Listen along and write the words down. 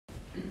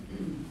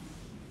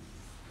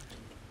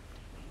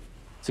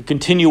It's a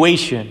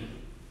continuation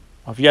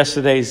of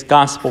yesterday's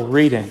gospel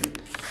reading.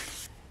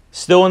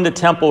 Still in the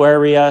temple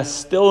area,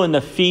 still in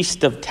the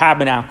Feast of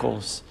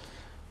Tabernacles,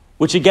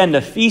 which again, the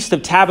Feast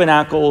of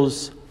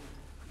Tabernacles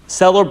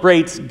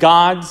celebrates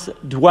God's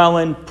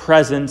dwelling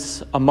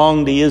presence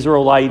among the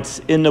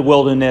Israelites in the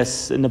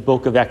wilderness in the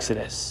book of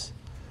Exodus.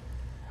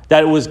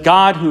 That it was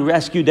God who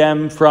rescued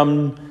them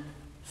from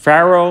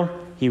Pharaoh.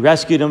 He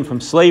rescued them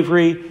from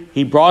slavery.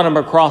 He brought them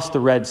across the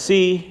Red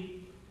Sea.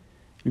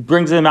 He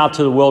brings them out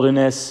to the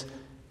wilderness.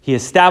 He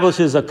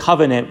establishes a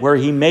covenant where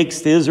he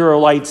makes the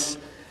Israelites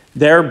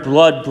their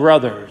blood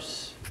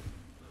brothers,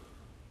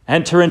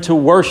 enter into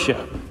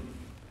worship.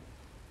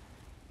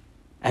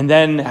 And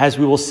then, as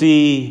we will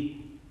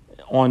see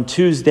on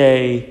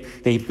Tuesday,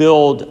 they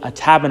build a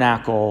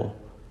tabernacle,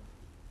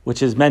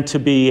 which is meant to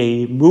be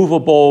a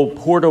movable,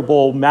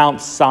 portable Mount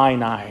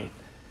Sinai,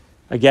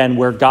 again,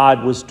 where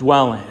God was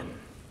dwelling.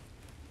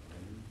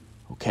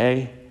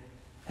 Okay?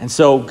 And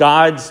so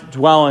God's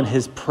dwelling,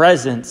 his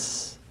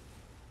presence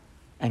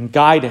and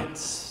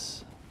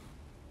guidance.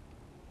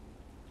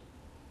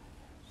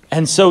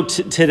 And so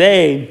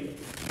today,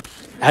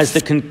 as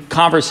the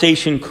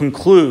conversation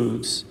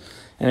concludes,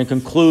 and it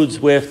concludes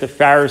with the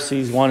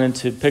Pharisees wanting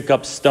to pick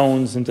up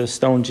stones and to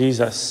stone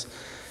Jesus,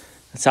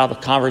 that's how the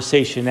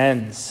conversation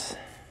ends.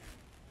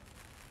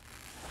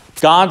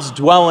 God's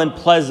dwelling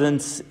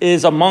presence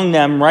is among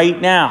them right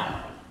now.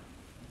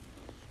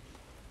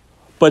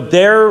 But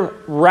they're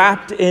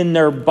wrapped in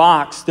their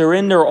box. They're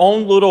in their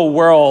own little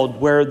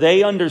world where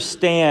they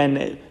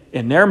understand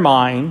in their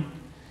mind,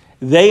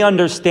 they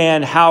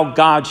understand how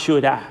God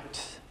should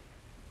act.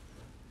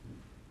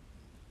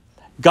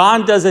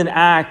 God doesn't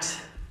act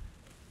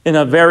in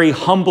a very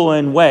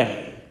humbling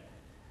way.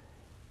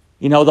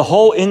 You know, the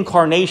whole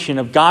incarnation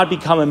of God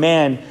becoming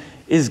man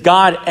is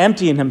God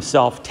emptying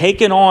himself,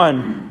 taking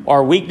on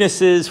our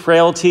weaknesses,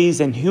 frailties,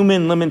 and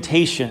human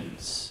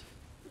limitations.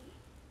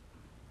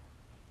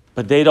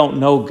 But they don't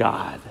know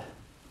God.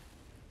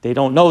 They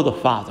don't know the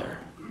Father,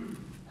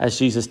 as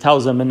Jesus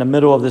tells them in the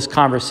middle of this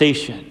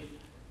conversation.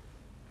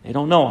 They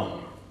don't know him.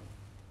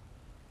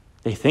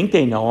 They think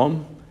they know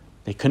him.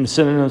 They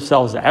consider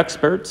themselves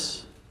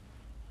experts.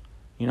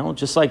 You know,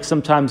 just like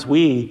sometimes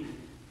we,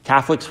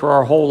 Catholics for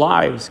our whole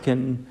lives,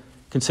 can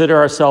consider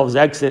ourselves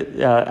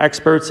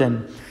experts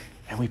and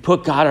we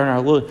put God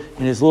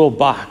in his little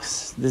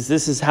box.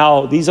 These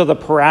are the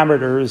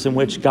parameters in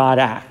which God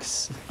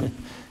acts.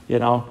 You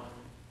know,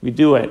 we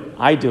do it.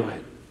 I do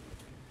it.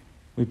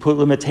 We put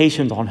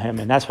limitations on him.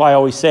 And that's why I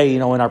always say, you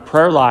know, in our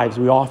prayer lives,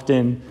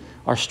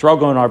 our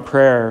struggle in our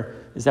prayer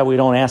is that we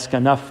don't ask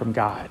enough from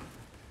God.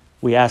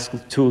 We ask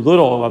too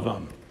little of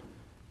him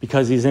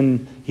because he's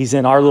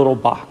in our little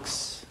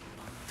box.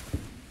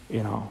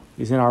 You know,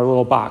 he's in our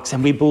little box.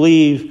 And we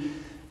believe,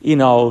 you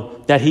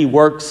know, that he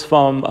works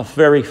from a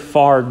very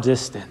far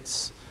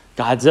distance.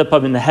 God's up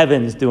in the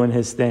heavens doing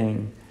his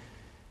thing.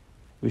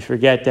 We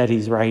forget that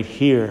he's right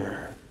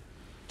here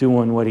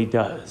doing what he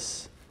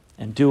does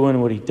and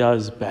doing what he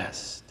does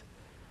best.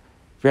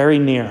 Very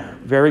near,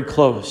 very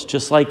close,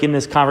 just like in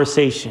this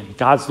conversation.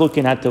 God's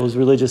looking at those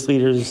religious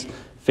leaders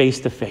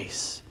face to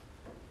face.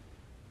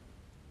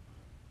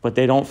 But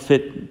they don't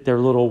fit their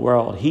little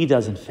world. He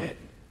doesn't fit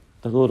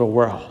the little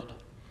world.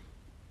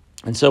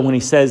 And so when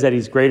he says that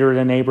he's greater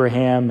than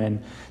Abraham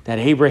and that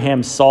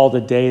Abraham saw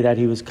the day that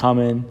he was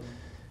coming,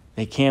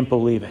 they can't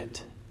believe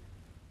it.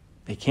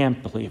 They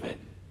can't believe it.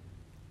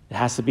 It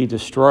has to be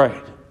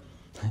destroyed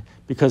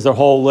because their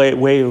whole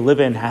way of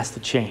living has to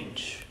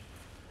change.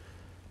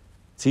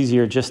 It's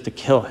easier just to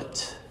kill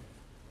it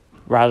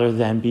rather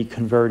than be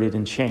converted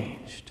and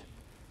changed.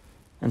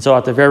 And so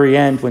at the very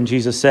end, when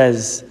Jesus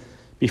says,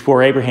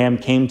 before Abraham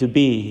came to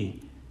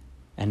be,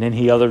 and then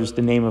he utters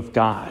the name of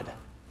God,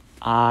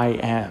 I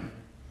am.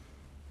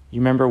 You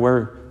remember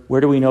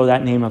where do we know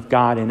that name of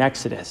God? In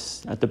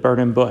Exodus, at the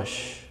burning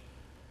bush.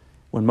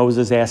 When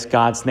Moses asked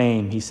God's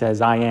name, he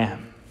says, I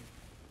am.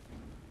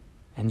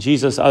 And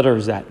Jesus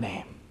utters that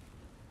name.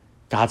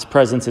 God's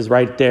presence is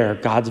right there.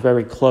 God's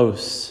very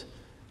close.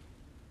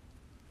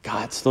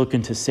 God's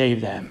looking to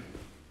save them,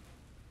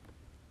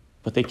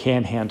 but they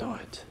can't handle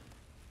it.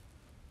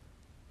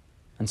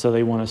 And so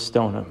they want to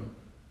stone him.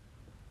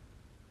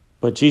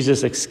 But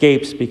Jesus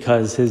escapes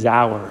because his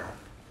hour.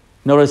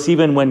 Notice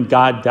even when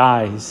God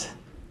dies,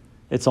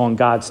 it's on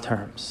God's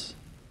terms.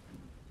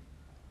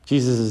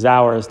 Jesus'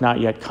 hour has not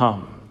yet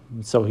come,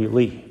 and so he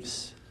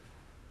leaves.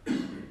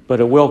 But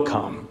it will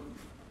come.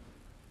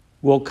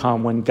 Will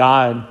come when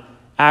God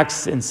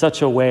acts in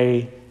such a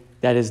way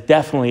that is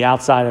definitely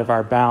outside of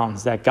our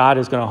bounds, that God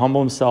is going to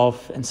humble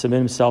himself and submit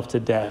himself to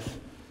death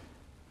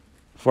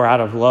for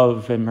out of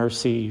love and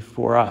mercy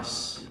for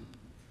us.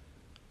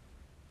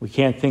 We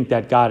can't think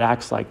that God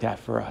acts like that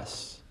for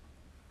us,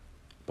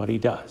 but he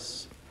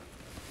does.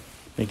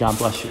 May God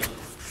bless you.